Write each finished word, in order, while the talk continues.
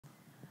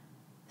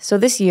So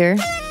this year,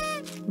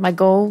 my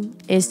goal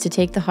is to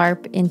take the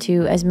harp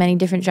into as many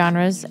different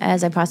genres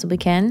as I possibly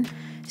can,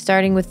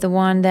 starting with the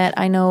one that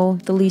I know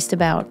the least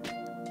about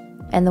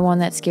and the one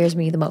that scares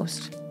me the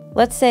most.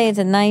 Let's say it's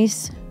a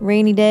nice,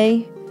 rainy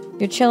day.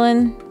 You're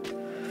chilling,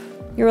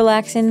 you're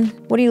relaxing.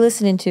 What are you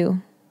listening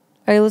to?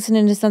 Are you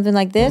listening to something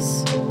like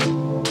this?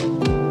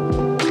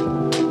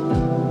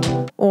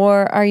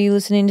 Or are you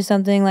listening to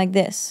something like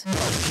this?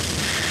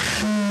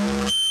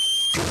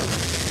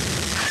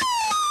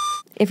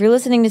 If you're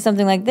listening to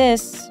something like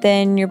this,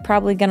 then you're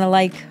probably gonna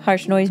like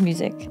harsh noise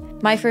music.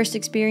 My first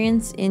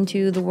experience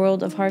into the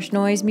world of harsh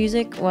noise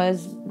music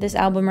was this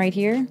album right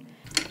here.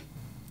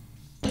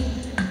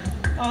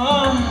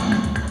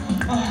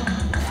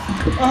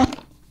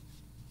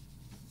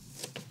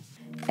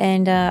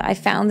 And I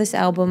found this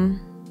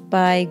album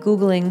by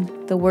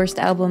Googling the worst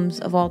albums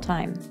of all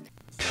time.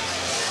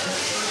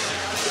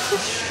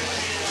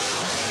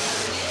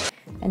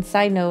 And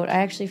side note, I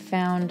actually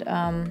found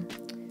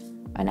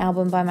an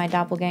album by my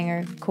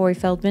doppelganger, Corey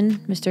Feldman,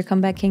 Mr.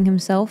 Comeback King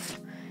himself,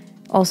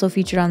 also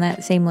featured on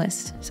that same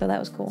list, so that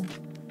was cool.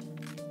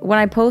 When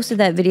I posted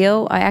that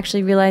video, I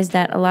actually realized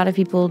that a lot of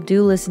people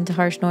do listen to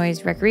harsh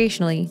noise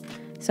recreationally,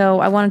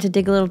 so I wanted to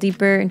dig a little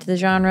deeper into the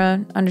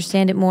genre,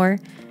 understand it more,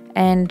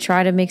 and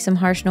try to make some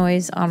harsh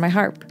noise on my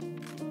harp.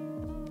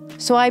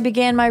 So I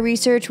began my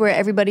research where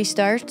everybody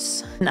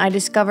starts, and I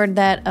discovered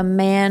that a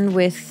man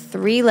with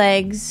 3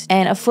 legs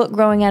and a foot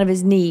growing out of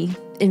his knee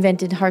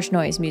invented harsh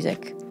noise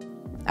music.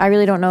 I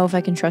really don't know if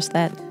I can trust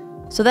that.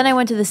 So then I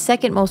went to the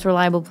second most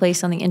reliable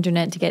place on the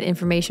internet to get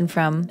information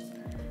from,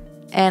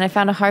 and I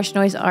found a harsh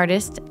noise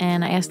artist,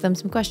 and I asked them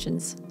some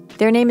questions.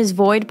 Their name is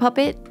Void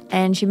Puppet,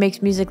 and she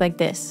makes music like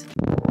this.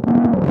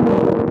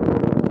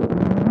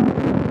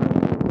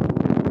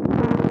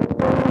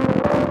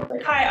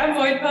 Hi, I'm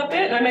Void Puppet,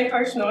 and I make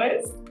harsh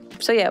noise.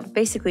 So yeah,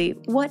 basically,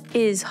 what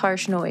is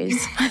harsh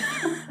noise?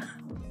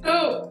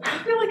 So I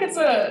feel like it's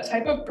a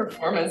type of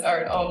performance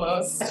art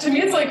almost. To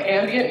me, it's like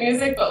ambient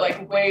music, but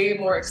like way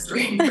more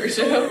extreme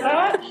version of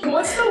that.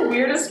 What's the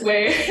weirdest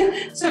way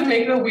to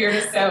make the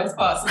weirdest sounds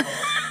possible?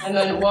 And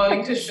then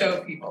wanting to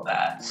show people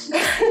that.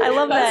 I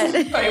love that.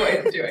 That's a funny way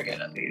of doing it,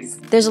 at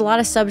least. There's a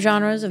lot of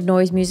subgenres of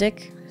noise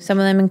music. Some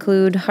of them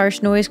include harsh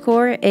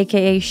noisecore,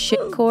 aka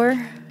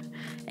shitcore,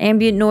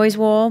 ambient noise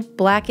wall,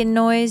 blackened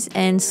noise,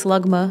 and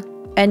slugma.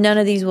 And none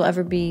of these will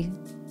ever be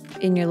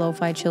in your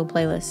lo-fi chill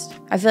playlist.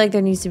 I feel like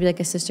there needs to be like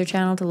a sister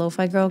channel to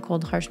Lo-Fi Girl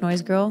called Harsh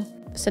Noise Girl.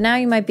 So now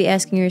you might be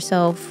asking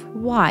yourself,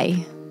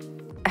 why?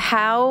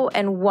 How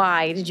and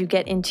why did you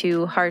get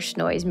into harsh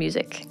noise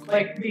music?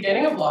 Like,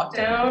 beginning of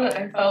lockdown,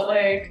 I felt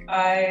like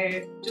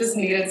I just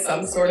needed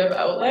some sort of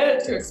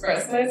outlet to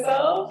express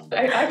myself.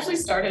 I actually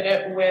started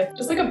it with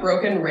just like a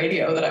broken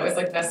radio that I was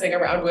like messing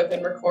around with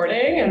and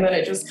recording, and then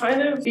it just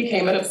kind of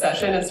became an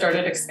obsession and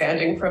started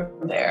expanding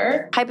from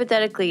there.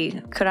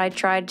 Hypothetically, could I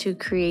try to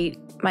create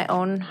my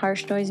own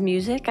harsh noise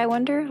music, I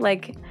wonder?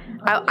 Like, you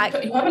have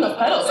enough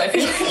pedals, I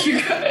feel like you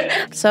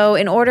could. So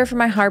in order for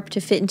my harp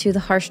to fit into the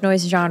harsh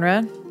noise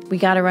genre, we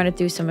gotta run it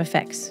through some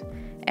effects.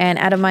 And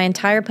out of my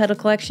entire pedal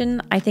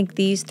collection, I think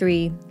these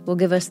 3 will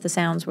give us the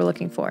sounds we're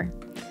looking for.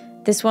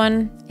 This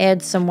one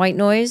adds some white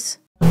noise.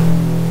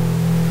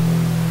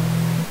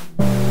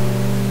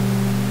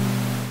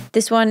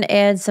 This one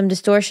adds some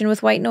distortion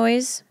with white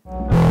noise.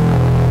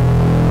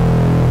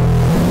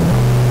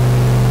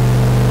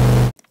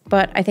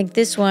 But I think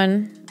this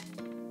one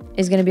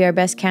is gonna be our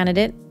best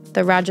candidate,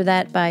 the Roger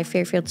That by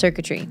Fairfield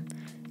Circuitry.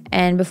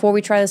 And before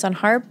we try this on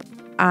harp,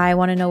 I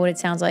wanna know what it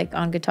sounds like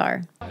on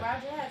guitar.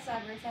 Roger that,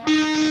 CyberAttack.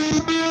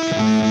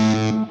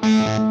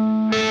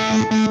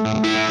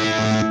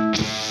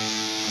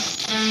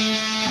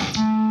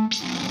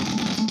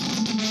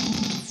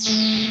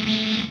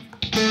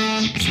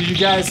 So you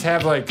guys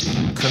have like...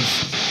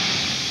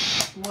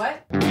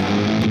 What?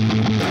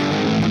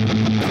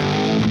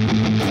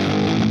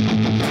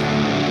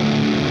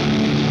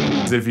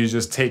 If you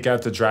just take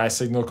out the dry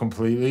signal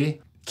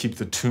completely, keep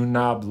the tune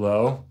knob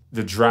low,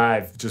 the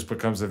drive just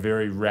becomes a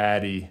very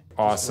ratty,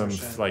 awesome,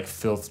 like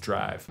filth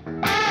drive.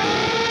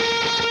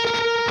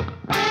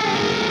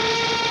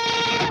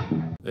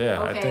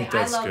 Yeah, okay, I think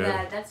that's good. I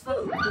love that. That's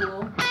fucking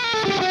cool.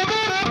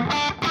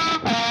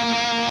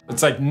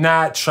 It's like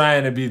not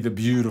trying to be the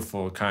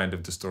beautiful kind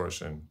of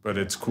distortion, but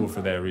it's cool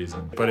for that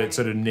reason. But it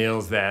sort of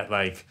nails that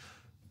like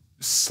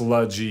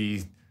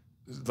sludgy,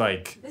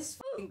 like this is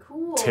fucking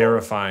cool.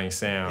 Terrifying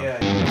sound.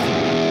 That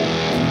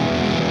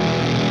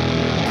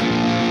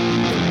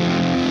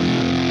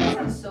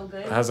sounds so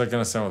good. How's that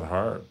gonna sound with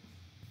harp?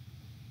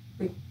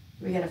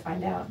 We gotta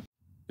find out.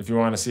 If you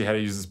want to see how to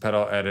use this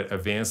pedal at an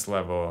advanced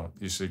level,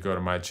 you should go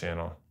to my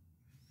channel.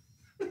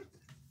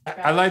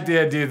 I like the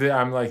idea that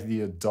I'm like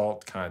the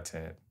adult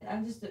content.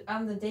 I'm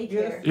the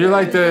daycare. You're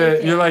like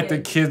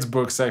the kids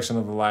book section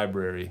of the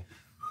library.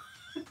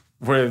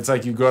 Where it's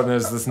like you go and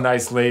there's this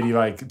nice lady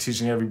like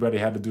teaching everybody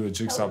how to do a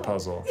jigsaw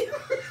puzzle.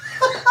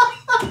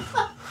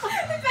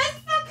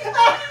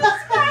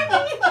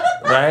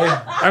 Right?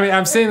 I mean,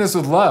 I'm saying this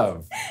with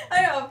love.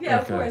 I know, yeah,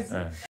 okay. of course.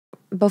 Right.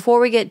 before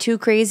we get too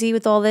crazy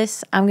with all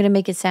this, I'm going to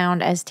make it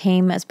sound as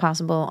tame as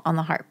possible on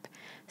the harp.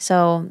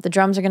 So the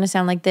drums are going to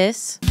sound like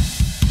this.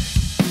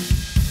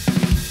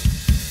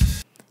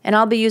 And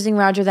I'll be using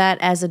Roger That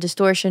as a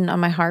distortion on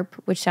my harp,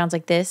 which sounds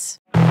like this.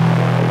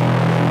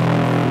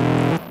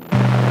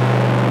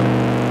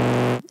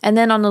 And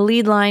then on the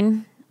lead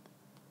line...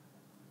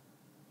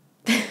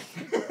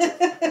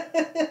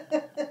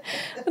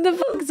 What the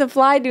fuck is a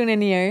fly doing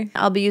in here?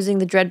 I'll be using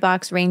the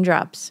Dreadbox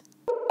Raindrops.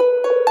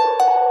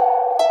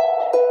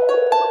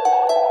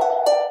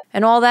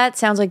 And all that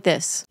sounds like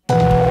this.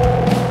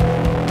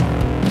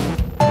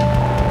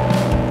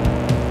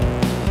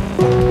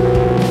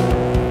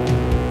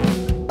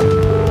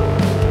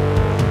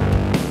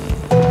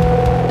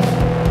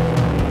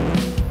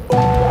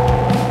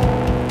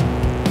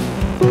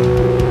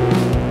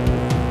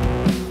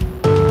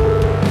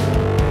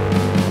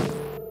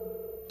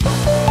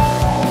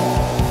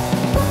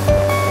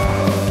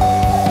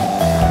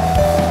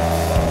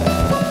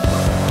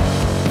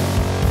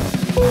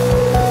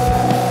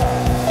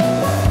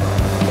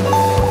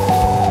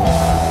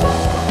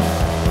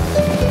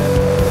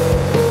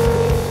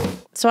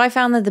 So I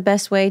found that the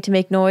best way to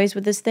make noise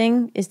with this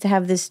thing is to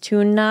have this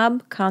tune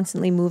knob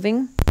constantly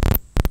moving.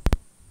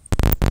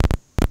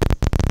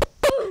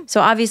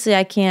 So obviously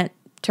I can't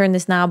turn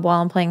this knob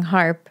while I'm playing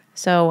harp,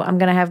 so I'm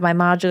gonna have my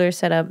modular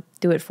setup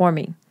do it for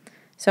me.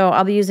 So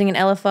I'll be using an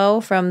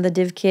LFO from the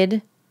Div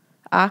Kid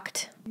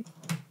Oct.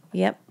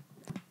 Yep.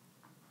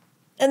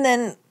 And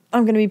then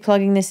I'm gonna be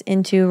plugging this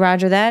into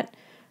Roger That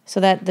so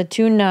that the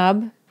tune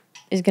knob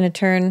is gonna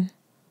turn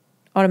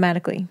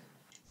automatically.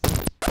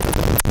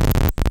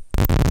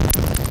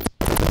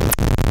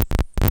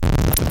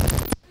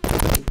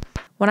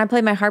 When I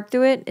play my harp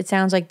through it, it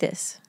sounds like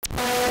this.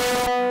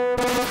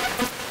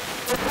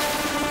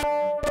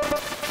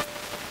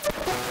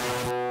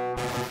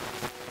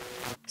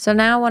 So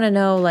now I want to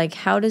know, like,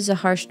 how does a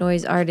harsh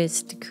noise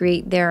artist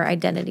create their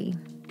identity?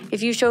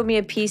 If you showed me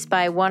a piece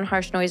by one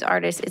harsh noise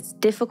artist, it's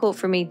difficult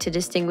for me to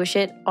distinguish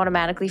it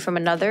automatically from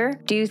another.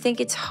 Do you think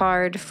it's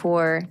hard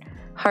for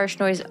harsh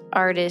noise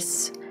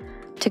artists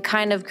to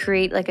kind of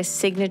create like a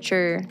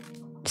signature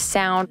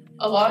sound?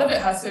 A lot of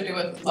it has to do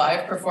with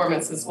live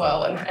performance as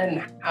well,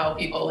 and how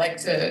people like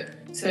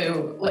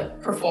to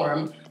like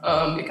perform,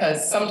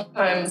 because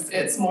sometimes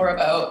it's more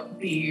about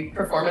the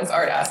performance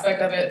art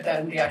aspect of it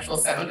than the actual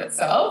sound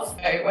itself.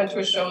 I went to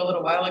a show a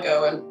little while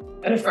ago,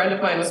 and a friend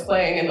of mine was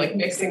playing and like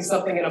mixing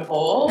something in a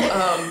bowl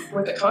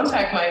with a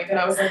contact mic, and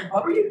I was like,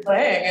 "What were you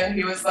playing?" And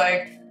he was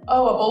like,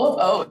 "Oh, a bowl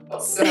of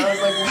oats." And I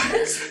was like,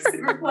 "What?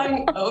 You were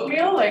playing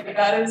oatmeal? Like,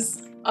 that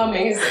is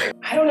amazing."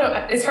 I don't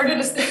know. It's hard to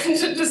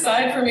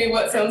decide for me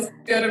what sounds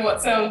good and what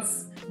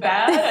sounds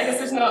bad. I guess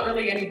there's not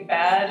really any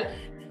bad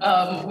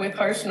with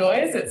harsh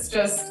noise. It's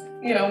just,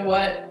 you know,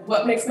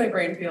 what makes my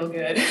brain feel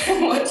good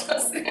and what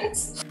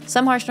doesn't.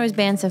 Some harsh noise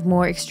bands have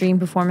more extreme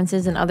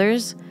performances than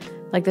others.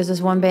 Like there's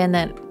this one band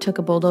that took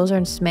a bulldozer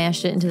and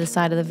smashed it into the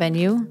side of the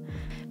venue.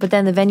 But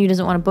then the venue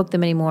doesn't want to book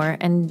them anymore,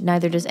 and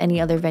neither does any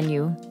other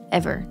venue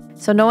ever.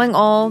 So knowing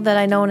all that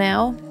I know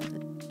now,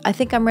 I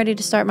think I'm ready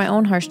to start my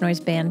own harsh noise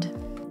band.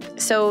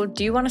 So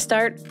do you want to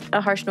start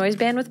a harsh noise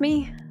band with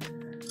me?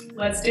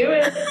 Let's do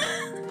it.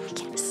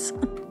 Yes.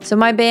 So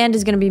my band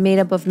is going to be made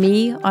up of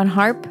me on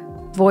harp,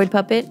 Void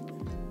Puppet,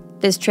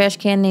 this trash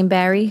can named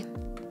Barry,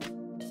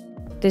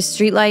 this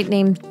streetlight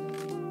named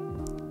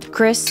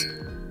Chris,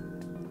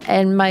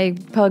 and my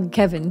pug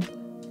Kevin.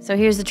 So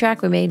here's the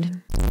track we made.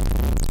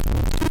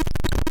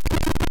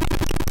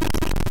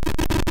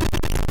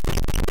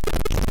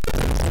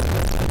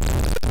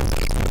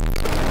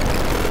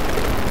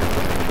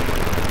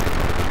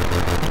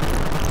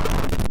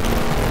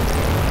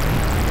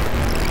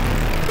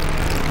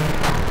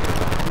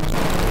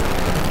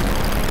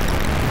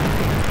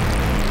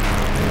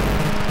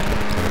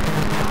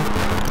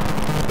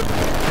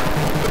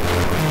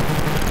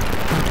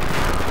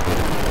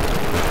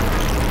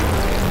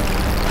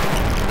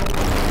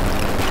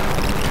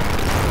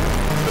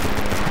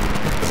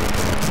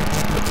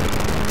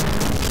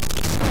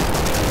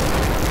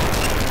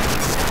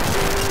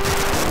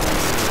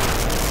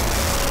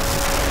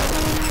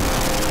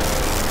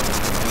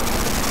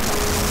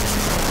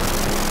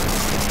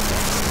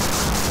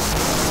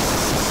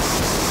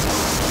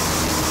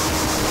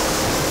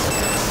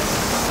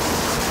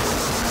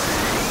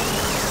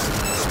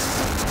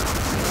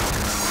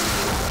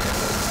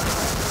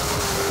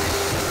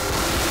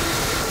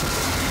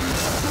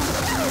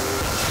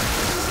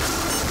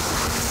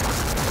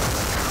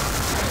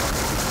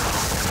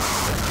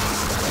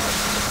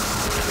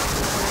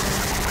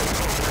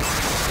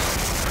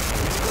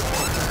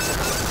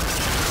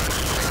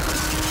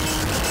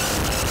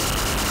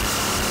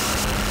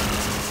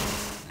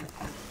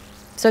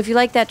 So if you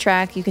like that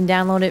track, you can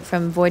download it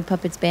from Void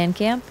Puppet's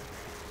Bandcamp.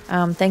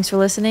 Thanks for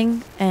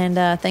listening, and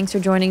thanks for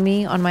joining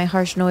me on my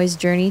harsh noise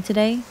journey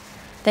today.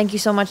 Thank you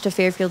so much to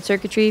Fairfield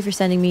Circuitry for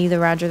sending me the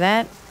Roger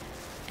That.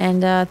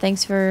 And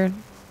thanks for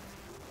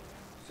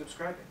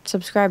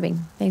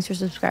subscribing. Thanks for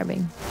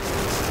subscribing.